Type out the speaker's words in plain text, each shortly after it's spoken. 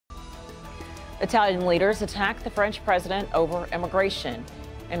Italian leaders attacked the French president over immigration.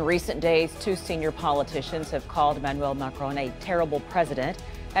 In recent days, two senior politicians have called Emmanuel Macron a terrible president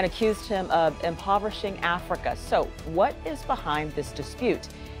and accused him of impoverishing Africa. So what is behind this dispute?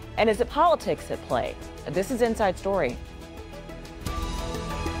 And is it politics at play? This is Inside Story.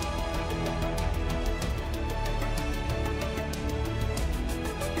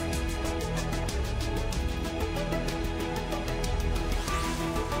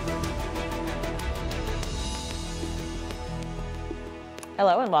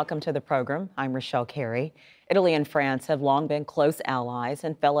 Hello and welcome to the program. I'm Richelle Carey. Italy and France have long been close allies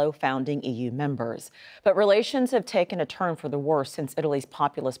and fellow founding EU members. But relations have taken a turn for the worse since Italy's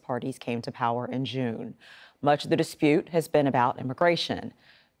populist parties came to power in June. Much of the dispute has been about immigration.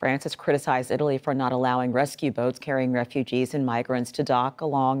 France has criticized Italy for not allowing rescue boats carrying refugees and migrants to dock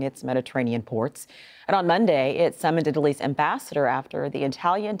along its Mediterranean ports. And on Monday, it summoned Italy's ambassador after the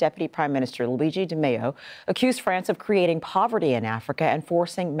Italian Deputy Prime Minister Luigi Di Maio accused France of creating poverty in Africa and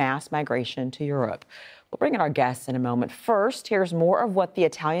forcing mass migration to Europe. We'll bring in our guests in a moment. First, here's more of what the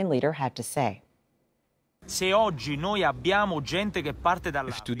Italian leader had to say. If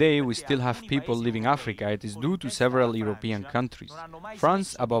today we still have people leaving Africa, it is due to several European countries,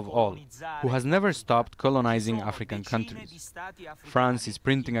 France above all, who has never stopped colonizing African countries. France is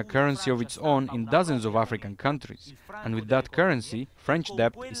printing a currency of its own in dozens of African countries, and with that currency, French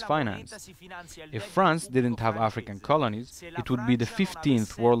debt is financed. If France didn't have African colonies, it would be the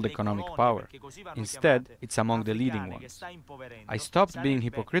 15th world economic power. Instead, it's among the leading ones. I stopped being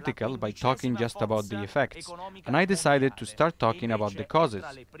hypocritical by talking just about the effects, and I decided to start talking about the causes.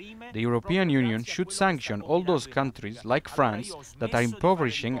 The European Union should sanction all those countries, like France, that are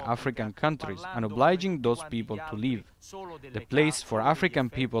impoverishing African countries and obliging those people to leave. The place for African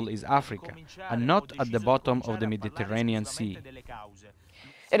people is Africa, and not at the bottom of the Mediterranean Sea.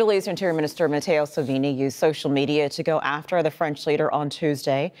 Italy's Interior Minister Matteo used social media to go after the French leader on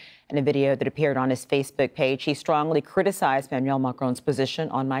Tuesday. In a video that appeared on his Facebook page, he strongly criticized Emmanuel Macron's position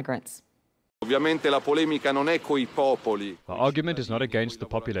on migrants. The argument is not against the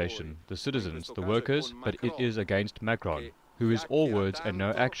population, the citizens, the workers, but it is against Macron, who is all words and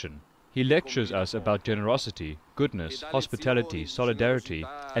no action. He lectures us about generosity, goodness, hospitality, solidarity,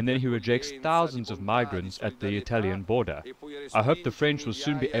 and then he rejects thousands of migrants at the Italian border. I hope the French will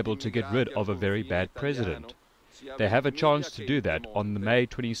soon be able to get rid of a very bad president. They have a chance to do that on May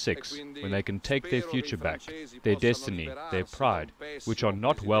 26, when they can take their future back, their destiny, their pride, which are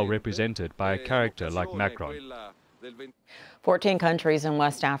not well represented by a character like Macron. 14 countries in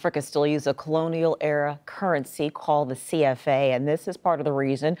West Africa still use a colonial-era currency called the CFA, and this is part of the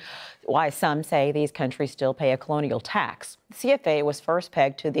reason why some say these countries still pay a colonial tax. The CFA was first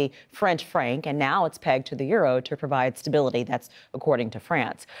pegged to the French franc, and now it's pegged to the euro to provide stability. That's according to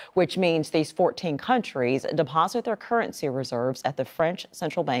France, which means these 14 countries deposit their currency reserves at the French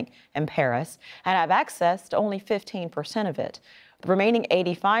central bank in Paris and have access to only 15% of it. The remaining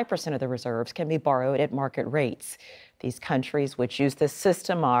 85% of the reserves can be borrowed at market rates. These countries which use this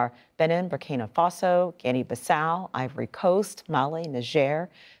system are Benin, Burkina Faso, Guinea-Bissau, Ivory Coast, Mali,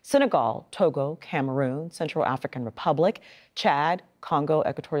 Niger, Senegal, Togo, Cameroon, Central African Republic, Chad, Congo,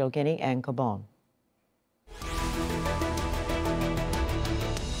 Equatorial Guinea, and Gabon.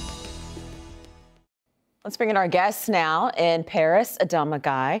 Let's bring in our guests now in Paris, Adama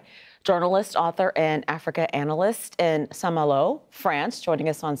Gaye, journalist, author, and Africa analyst in Saint-Malo, France. Joining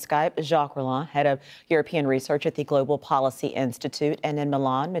us on Skype, Jacques, head of European research at the Global Policy Institute, and in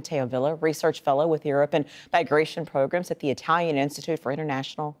Milan, Matteo, research fellow with Europe and migration programs at the Italian Institute for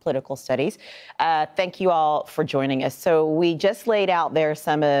International Political Studies. Thank you all for joining us. So we just laid out there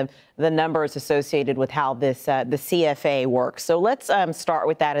some of the numbers associated with how this the CFA works. So let's start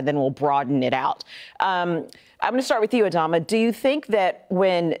with that, and then we'll broaden it out. I'm going to start with you, Adama. Do you think that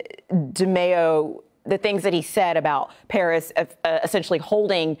when Di Maio, the things that he said about Paris essentially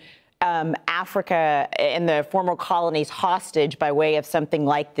holding Africa and the former colonies hostage by way of something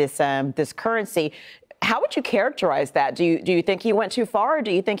like this this currency, how would you characterize that? Do you think he went too far, or do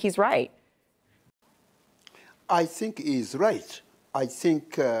you think he's right? I think he's right. I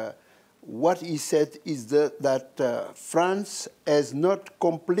think what he said is that France has not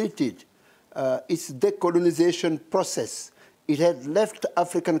completed its decolonization process. It had left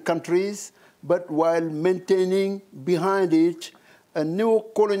African countries, but while maintaining behind it a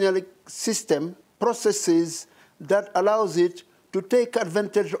neo-colonial system, processes that allows it to take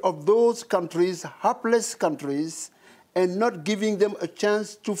advantage of those countries, hapless countries, and not giving them a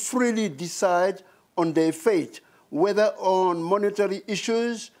chance to freely decide on their fate, whether on monetary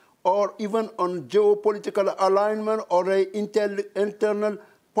issues or even on geopolitical alignment or internal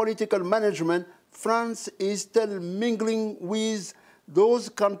political management, France is still mingling with those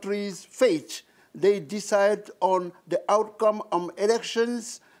countries' fate. They decide on the outcome of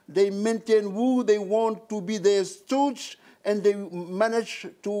elections, they maintain who they want to be their stooge, and they manage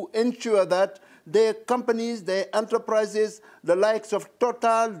to ensure that their companies, their enterprises, the likes of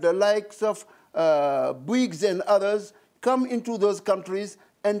Total, the likes of Bouygues and others, come into those countries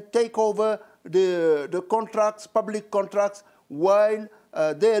and take over the contracts, public contracts, while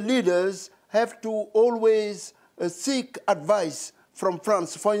their leaders have to always seek advice from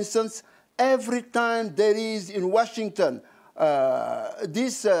France. For instance, every time there is in Washington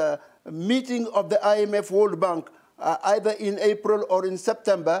this meeting of the IMF World Bank, either in April or in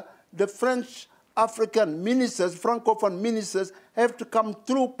September, the French African ministers, Francophone ministers, have to come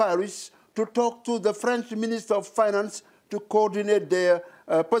through Paris to talk to the French Minister of Finance to coordinate their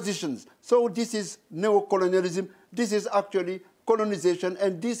positions. So this is neocolonialism. This is actually colonization,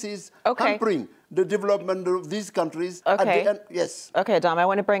 and this is hampering the development of these countries. Okay. At the end, yes. Okay, Adama, I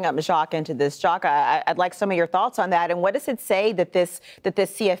want to bring up Jacques into this. Jacques, I'd like some of your thoughts on that. And what does it say that this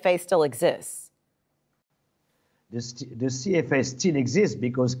CFA still exists? The CFA still exists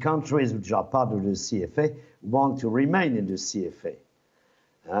because countries which are part of the CFA want to remain in the CFA.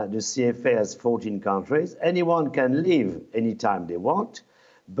 The CFA has 14 countries. Anyone can leave anytime they want,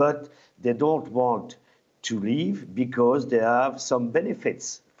 but they don't want to leave because they have some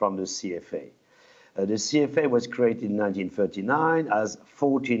benefits from the CFA. The CFA was created in 1939 as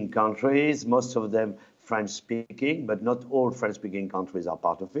 14 countries, most of them French-speaking, but not all French-speaking countries are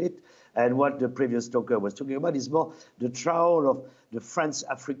part of it. And what the previous talker was talking about is more the trial of the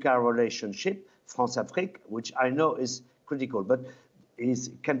France-Africa relationship, France-Afrique, which I know is critical, but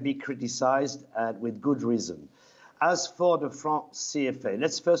can be criticized with good reason. As for the France CFA,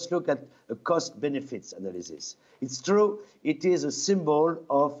 let's first look at a cost-benefits analysis. It's true, it is a symbol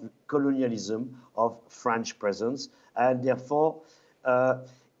of colonialism, of French presence, and therefore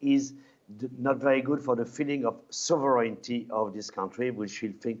is not very good for the feeling of sovereignty of this country, which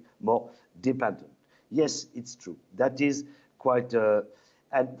will think more dependent. Yes, it's true. That is quite,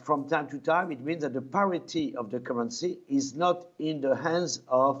 and from time to time, it means that the parity of the currency is not in the hands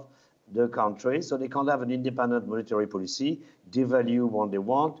of the country, so they can't have an independent monetary policy, devalue when they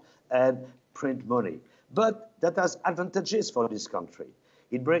want, and print money. But that has advantages for this country.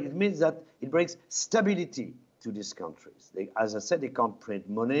 It means that it brings stability to these countries. As I said, they can't print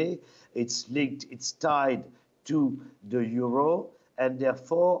money. It's linked, it's tied to the euro, and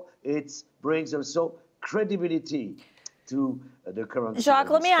therefore it brings also credibility to the currency. Jacques,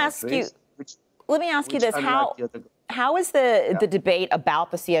 let me ask you. Let me ask you this: how is the debate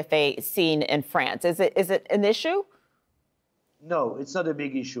about the CFA seen in France? Is it an issue? No, it's not a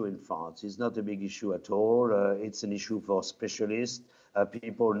big issue in France. It's not a big issue at all. It's an issue for specialists.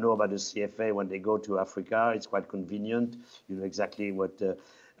 People know about the CFA when they go to Africa. It's quite convenient. You know exactly what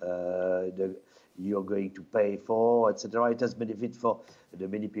you're going to pay for, etc. It has benefit for the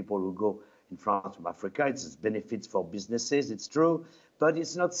many people who go in France from Africa. It has benefits for businesses, it's true. But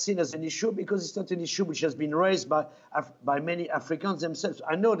it's not seen as an issue because it's not an issue which has been raised by many Africans themselves.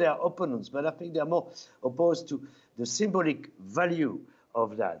 I know they are opponents, but I think they are more opposed to the symbolic value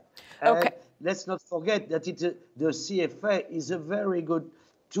of that. Okay. And let's not forget that the CFA is a very good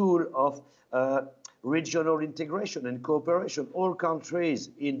tool of regional integration and cooperation. All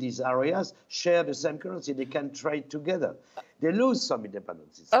countries in these areas share the same currency. They can trade together. They lose some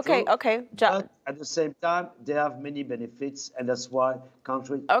independence. Okay, true, okay. But at the same time, they have many benefits, and that's why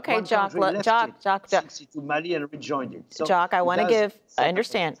countries. Okay, Jacques, Jacques, 62 Mali and rejoined it. So Jacques, I want to give. I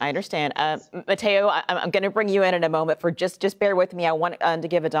understand. Matteo, I'm going to bring you in a moment. For just bear with me. I want to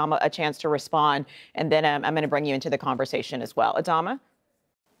give Adama a chance to respond, and then I'm going to bring you into the conversation as well. Adama.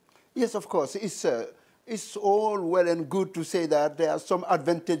 Yes, of course. It's all well and good to say that there are some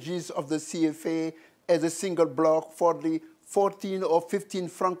advantages of the CFA as a single bloc for the 14 or 15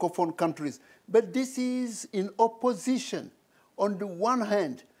 Francophone countries. But this is in opposition, on the one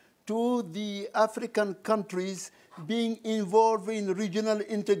hand, to the African countries being involved in regional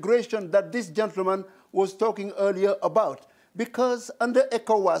integration that this gentleman was talking earlier about. Because under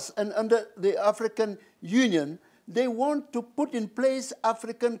ECOWAS and under the African Union, they want to put in place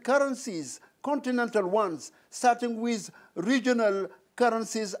African currencies, continental ones, starting with regional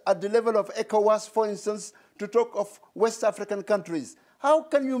currencies at the level of ECOWAS, for instance, to talk of West African countries. How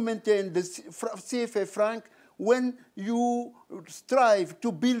can you maintain the CFA franc when you strive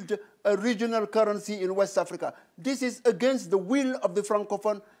to build a regional currency in West Africa? This is against the will of the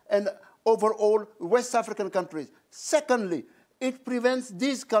Francophone and overall West African countries. Secondly, it prevents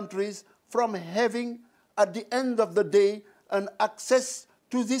these countries from having, at the end of the day, an access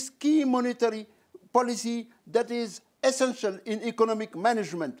to this key monetary policy that is essential in economic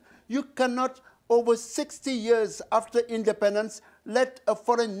management. You cannot, over 60 years after independence, let a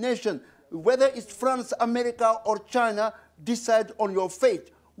foreign nation, whether it's France, America, or China, decide on your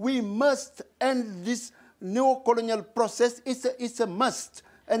fate. We must end this neo-colonial process. It's a must.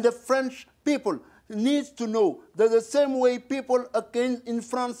 And the French people need to know that the same way people in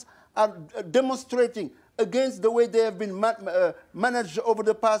France are demonstrating against the way they have been managed over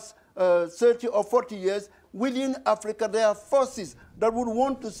the past 30 or 40 years, within Africa there are forces that would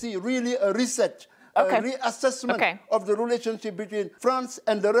want to see really a reset, a reassessment of the relationship between France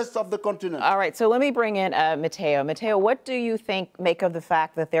and the rest of the continent. All right, so let me bring in Matteo. Matteo, what do you make of the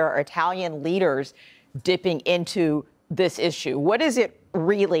fact that there are Italian leaders dipping into this issue? What is it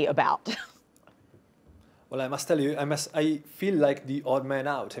really about? Well, I must tell you, I feel like the odd man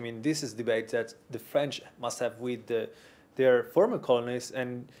out. I mean, this is debate that the French must have with their former colonies.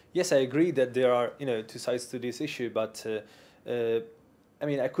 And yes, I agree that there are, two sides to this issue. But I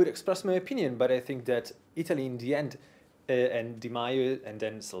mean, I could express my opinion, but I think that Italy, in the end, and Di Maio and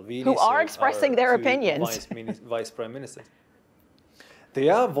then Salvini, who are expressing their opinions, vice prime ministers. They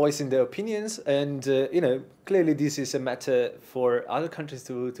are voicing their opinions, and clearly this is a matter for other countries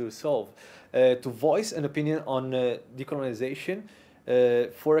to solve. To voice an opinion on decolonization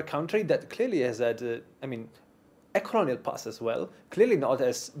for a country that clearly has had, a colonial past as well. Clearly not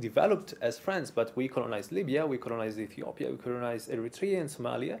as developed as France, but we colonized Libya, we colonized Ethiopia, we colonized Eritrea and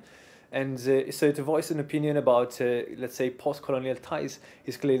Somalia. And so to voice an opinion about, let's say, post-colonial ties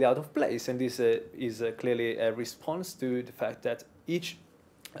is clearly out of place. And this is clearly a response to the fact that each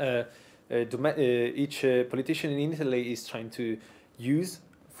politician in Italy is trying to use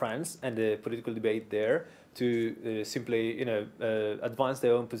France and the political debate there to simply, advance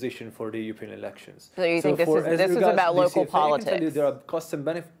their own position for the European elections. So you think this is about local politics? I can tell you there are costs and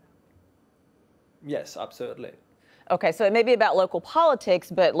benefits. Yes, absolutely. Okay, so it may be about local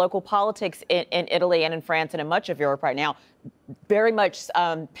politics, but local politics in Italy and in France and in much of Europe right now very much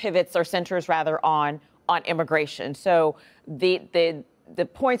pivots or centers rather on immigration. So the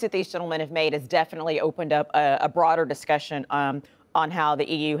points that these gentlemen have made has definitely opened up a broader discussion on how the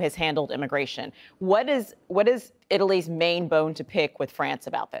EU has handled immigration. What is Italy's main bone to pick with France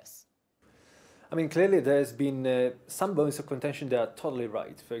about this? I mean, clearly there's been some bones of contention that are totally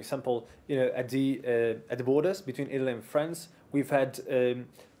right. For example, at the borders between Italy and France, we've had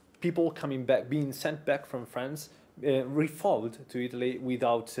people coming back, being sent back from France, refoulement to Italy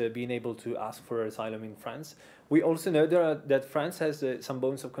without being able to ask for asylum in France. We also know that France has some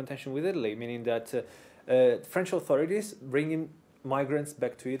bones of contention with Italy, meaning that French authorities bringing migrants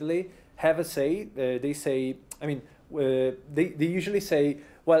back to Italy have a say. They say, they usually say,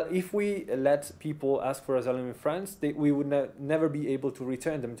 well, if we let people ask for asylum in France, we would never be able to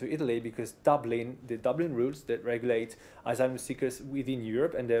return them to Italy because the Dublin rules that regulate asylum seekers within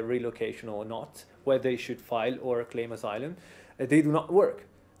Europe and their relocation or not, where they should file or claim asylum, they do not work.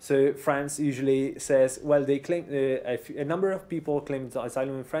 So France usually says, well, they claim a number of people claimed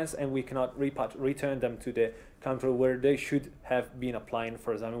asylum in France, and we cannot return them to the country where they should have been applying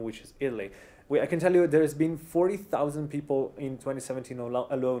for asylum, which is Italy. I can tell you there's been 40,000 people in 2017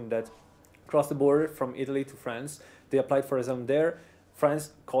 alone that crossed the border from Italy to France. They applied for asylum there.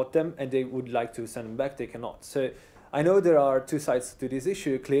 France caught them, and they would like to send them back. They cannot. So I know there are two sides to this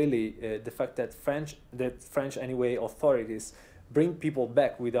issue. Clearly, the fact that French authorities bring people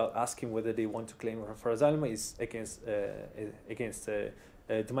back without asking whether they want to claim for asylum is against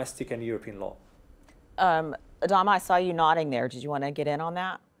domestic and European law. Adama, I saw you nodding there. Did you want to get in on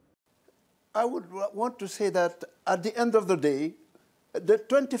that? I would want to say that at the end of the day, the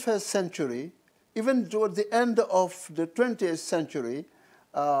 21st century, even toward the end of the 20th century,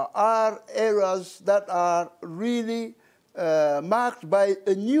 are eras that are really marked by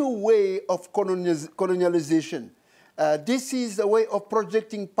a new way of colonialization. This is a way of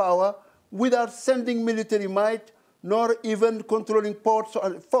projecting power without sending military might, nor even controlling ports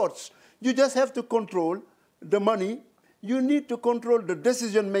or forts. You just have to control the money. You need to control the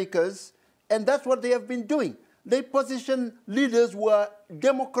decision makers, and that's what they have been doing. They position leaders who are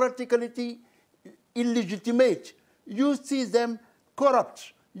democratically illegitimate. You see them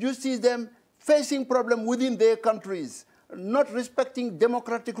corrupt. You see them facing problems within their countries, not respecting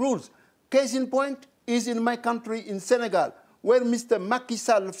democratic rules. Case in point is in my country, in Senegal, where Mr. Macky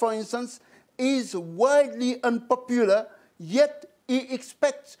Sall, for instance, is widely unpopular, yet he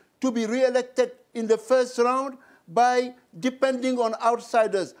expects to be re-elected in the first round by depending on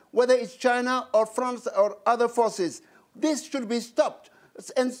outsiders, whether it's China or France or other forces. This should be stopped.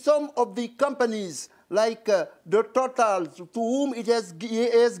 And some of the companies like the Total, to whom it has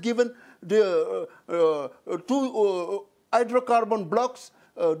given the two hydrocarbon blocks,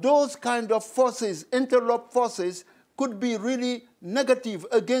 those kind of forces, interlocked forces, could be really negative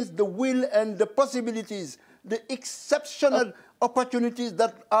against the will and the possibilities, the exceptional opportunities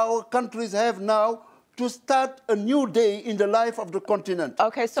that our countries have now to start a new day in the life of the continent.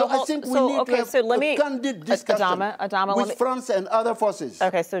 Okay, so I think we need to have a candid discussion Adama, with France and other forces.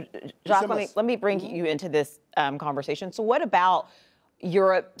 Okay, so Jacques, let me bring you into this conversation. So what about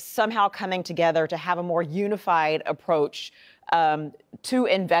Europe somehow coming together to have a more unified approach to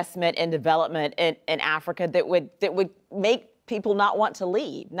investment and development in Africa that would make people not want to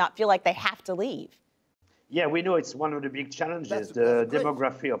leave, not feel like they have to leave? Yeah, we know it's one of the big challenges. The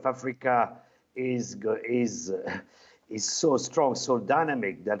demography of Africa is so strong, so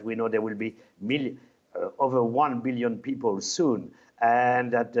dynamic, that we know there will be over 1 billion people soon,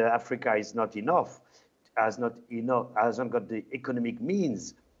 and that Africa is not enough, hasn't got the economic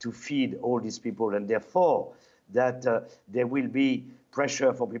means to feed all these people, and therefore that there will be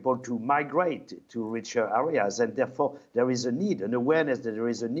pressure for people to migrate to richer areas, and therefore there is a need, an awareness that there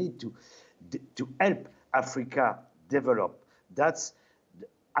is a need to help Africa develop. That's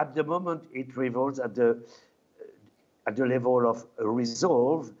at the moment it revolves at the level of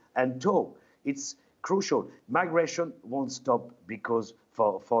resolve and talk. It's crucial. Migration won't stop because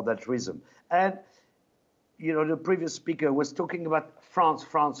for that reason. And you know, the previous speaker was talking about France,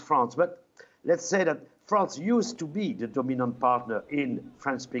 but let's say that France used to be the dominant partner in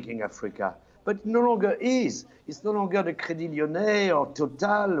French-speaking Africa, but it no longer is. It's no longer the Crédit Lyonnais or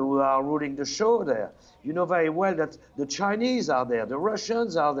Total who are ruling the show there. You know very well that the Chinese are there, the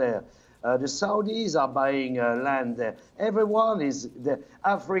Russians are there, the Saudis are buying land there. Everyone is there.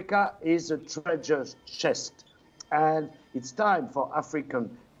 Africa is a treasure chest. And it's time for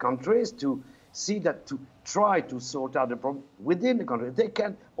African countries to see that, to try to sort out the problem within the country. They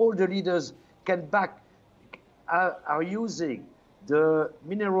can, all the leaders can are using the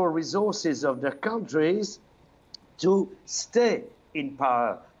mineral resources of their countries to stay in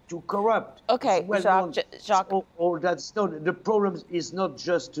power, to corrupt. Okay, Jacques. All that's done. The problem is not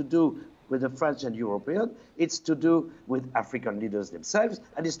just to do with the French and European, it's to do with African leaders themselves,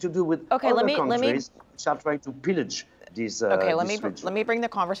 and it's to do with other countries which are trying to pillage these Okay, let me bring the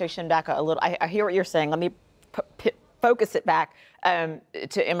conversation back a little. I hear what you're saying. Let me focus it back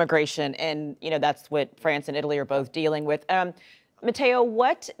to immigration, and you know that's what France and Italy are both dealing with. Matteo,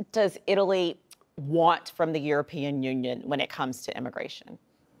 what does Italy want from the European Union when it comes to immigration?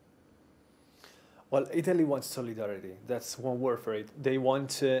 Well, Italy wants solidarity. That's one word for it. They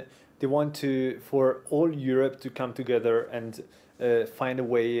want for all Europe to come together and find a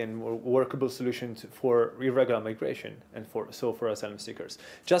way and workable solution for irregular migration and for asylum seekers.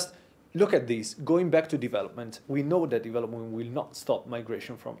 Just look at this. Going back to development, we know that development will not stop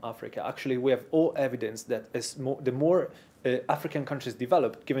migration from Africa. Actually, we have all evidence that the more African countries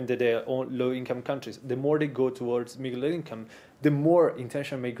develop, given that they are all low-income countries, the more they go towards middle income, the more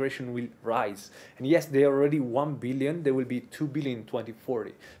intentional migration will rise. And yes, they are already 1 billion, there will be 2 billion in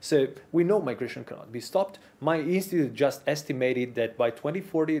 2040. So we know migration cannot be stopped. My institute just estimated that by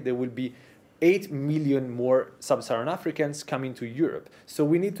 2040, there will be 8 million more sub-Saharan Africans coming to Europe. So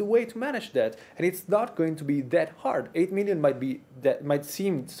we need to wait to manage that. And it's not going to be that hard. 8 million might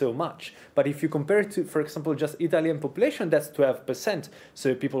seem so much. But if you compare it to, for example, just Italian population, that's 12%.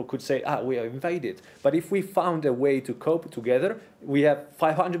 So people could say, we are invaded. But if we found a way to cope together, we have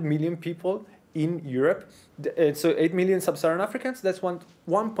 500 million people in Europe. So 8 million sub-Saharan Africans, that's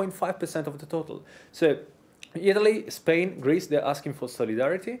 1.5% of the total. So Italy, Spain, Greece, they're asking for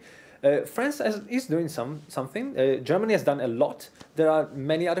solidarity. France is doing something. Germany has done a lot. There are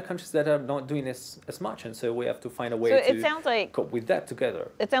many other countries that are not doing as much, and so we have to find a way to cope with that together.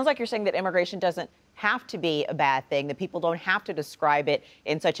 It sounds like you're saying that immigration doesn't have to be a bad thing, that people don't have to describe it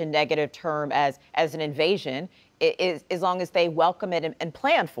in such a negative term as an invasion, as long as they welcome it and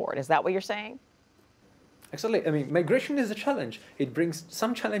plan for it. Is that what you're saying? Actually, I mean, migration is a challenge. It brings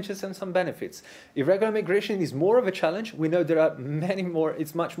some challenges and some benefits. Irregular migration is more of a challenge. We know there are many more.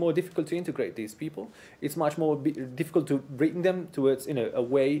 It's much more difficult to integrate these people. It's much more difficult to bring them towards, a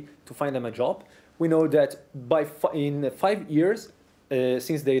way to find them a job. We know that in 5 years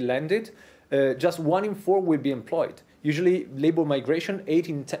since they landed, just 1 in 4 will be employed. Usually, labor migration, 8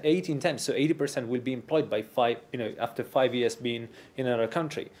 in 10, so 80% will be employed by after 5 years being in another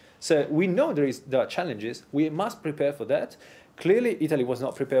country. So we know there are challenges. We must prepare for that. Clearly, Italy was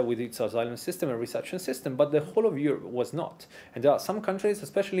not prepared with its asylum system and reception system, but the whole of Europe was not. And there are some countries,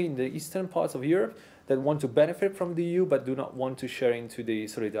 especially in the eastern parts of Europe, that want to benefit from the EU but do not want to share into the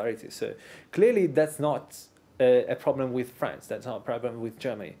solidarity. So clearly, that's not a problem with France. That's not a problem with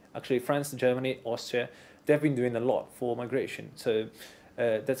Germany. Actually, France, Germany, Austria, they've been doing a lot for migration. So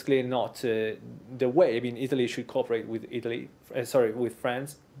that's clearly not the way. I mean, Italy should cooperate with with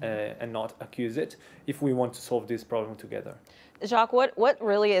France and not accuse it if we want to solve this problem together. Jacques, what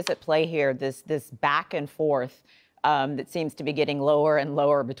really is at play here? This back and forth that seems to be getting lower and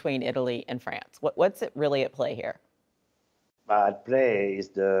lower between Italy and France. What's it really at play here? At play is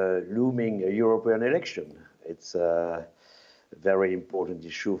the looming European election. It's a very important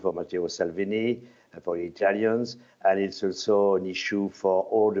issue for Matteo Salvini, for the Italians, and it's also an issue for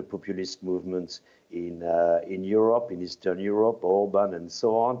all the populist movements in Europe, in Eastern Europe, Orban and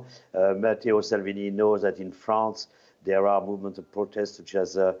so on. Matteo Salvini knows that in France there are movements of protest such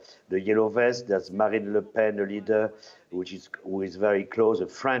as the Yellow Vest. There's Marine Le Pen, a leader who is very close, a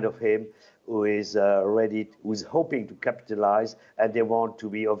friend of him, who is hoping to capitalize, and they want to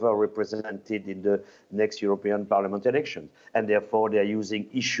be overrepresented in the next European Parliament election. And therefore, they're using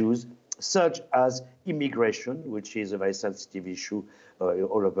issues such as immigration, which is a very sensitive issue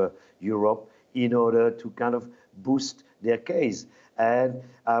all over Europe, in order to kind of boost their case. And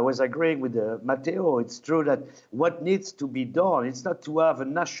I was agreeing with Matteo. It's true that what needs to be done, it's not to have a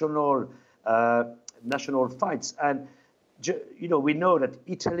national fights. And we know that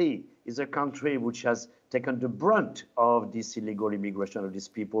Italy is a country which has taken the brunt of this illegal immigration of these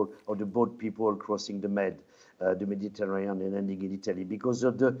people, of the boat people crossing the Mediterranean and ending in Italy, because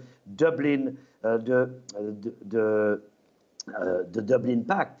of the Dublin, the Dublin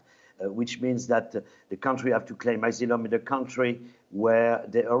Pact, which means that the country have to claim asylum in the country where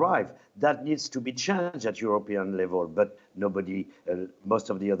they arrive. That needs to be changed at European level, but most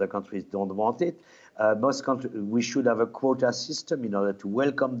of the other countries don't want it. We should have a quota system in order to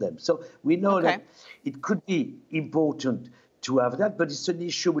welcome them. So we know that it could be important to have that, but it's an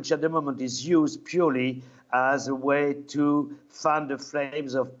issue which at the moment is used purely as a way to fan the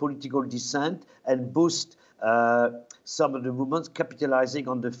flames of political dissent and boost some of the movements, capitalizing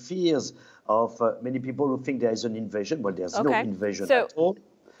on the fears of many people who think there is an invasion. Well, there's no invasion at all.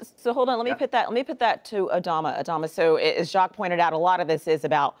 So hold on, let me put that to Adama. Adama, so as Jacques pointed out, a lot of this is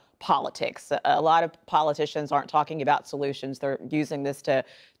about politics. A lot of politicians aren't talking about solutions. They're using this to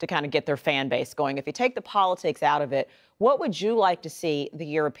kind of get their fan base going. If you take the politics out of it, what would you like to see the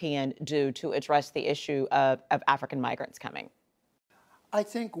European do to address the issue of African migrants coming? I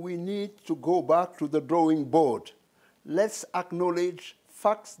think we need to go back to the drawing board. Let's acknowledge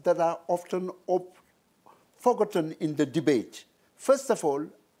facts that are often forgotten in the debate. First of all,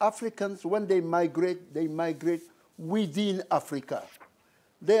 Africans, when they migrate within Africa.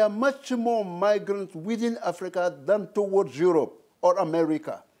 There are much more migrants within Africa than towards Europe or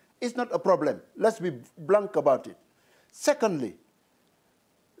America. It's not a problem. Let's be blank about it. Secondly,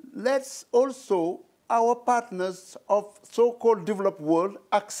 let's also, our partners of so-called developed world,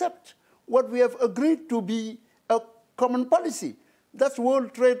 accept what we have agreed to be a common policy. That's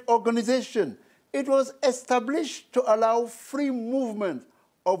World Trade Organization. It was established to allow free movement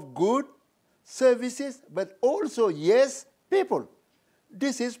of goods, services, but also, yes, people.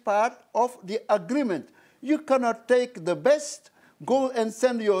 This is part of the agreement. You cannot take the best, go and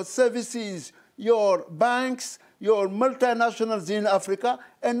send your services, your banks, your multinationals in Africa,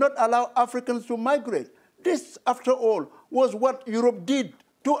 and not allow Africans to migrate. This, after all, was what Europe did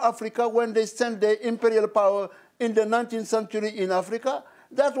to Africa when they sent their imperial power in the 19th century in Africa.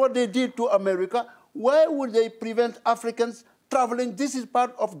 That's what they did to America. Why would they prevent Africans traveling? This is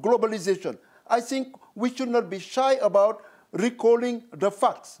part of globalization. I think we should not be shy about recalling the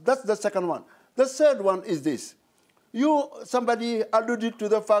facts. That's the second one. The third one is this. Somebody alluded to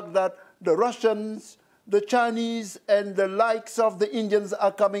the fact that the Russians, the Chinese, and the likes of the Indians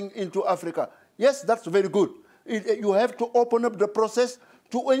are coming into Africa. Yes, that's very good. You have to open up the process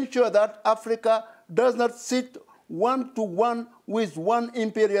to ensure that Africa does not sit one-to-one with one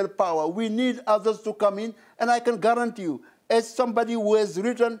imperial power. We need others to come in, and I can guarantee you, as somebody who has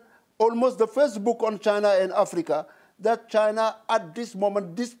written almost the first book on China and Africa, that China at this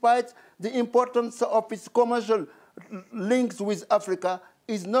moment, despite the importance of its commercial links with Africa,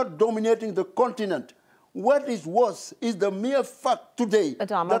 is not dominating the continent. What is worse is the mere fact today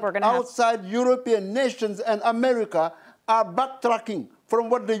Adama, that outside European nations and America are backtracking from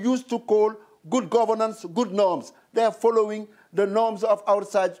what they used to call good governance, good norms. They are following the norms of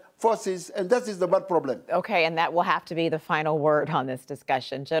outside forces, and that is the bad problem. Okay, and that will have to be the final word on this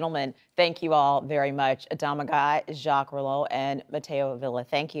discussion. Gentlemen, thank you all very much. Adama Gaye, Jacques, and Matteo Villa,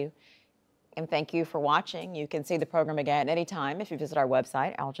 thank you. And thank you for watching. You can see the program again anytime if you visit our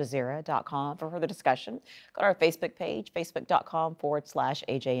website, aljazeera.com, for further discussion. Go to our Facebook page,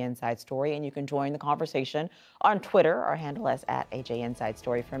 facebook.com/AJ Inside Story, and you can join the conversation on Twitter. Our handle is @AJ Inside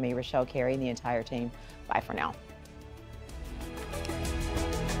Story. For me, Richelle, Carey, and the entire team. Bye for now.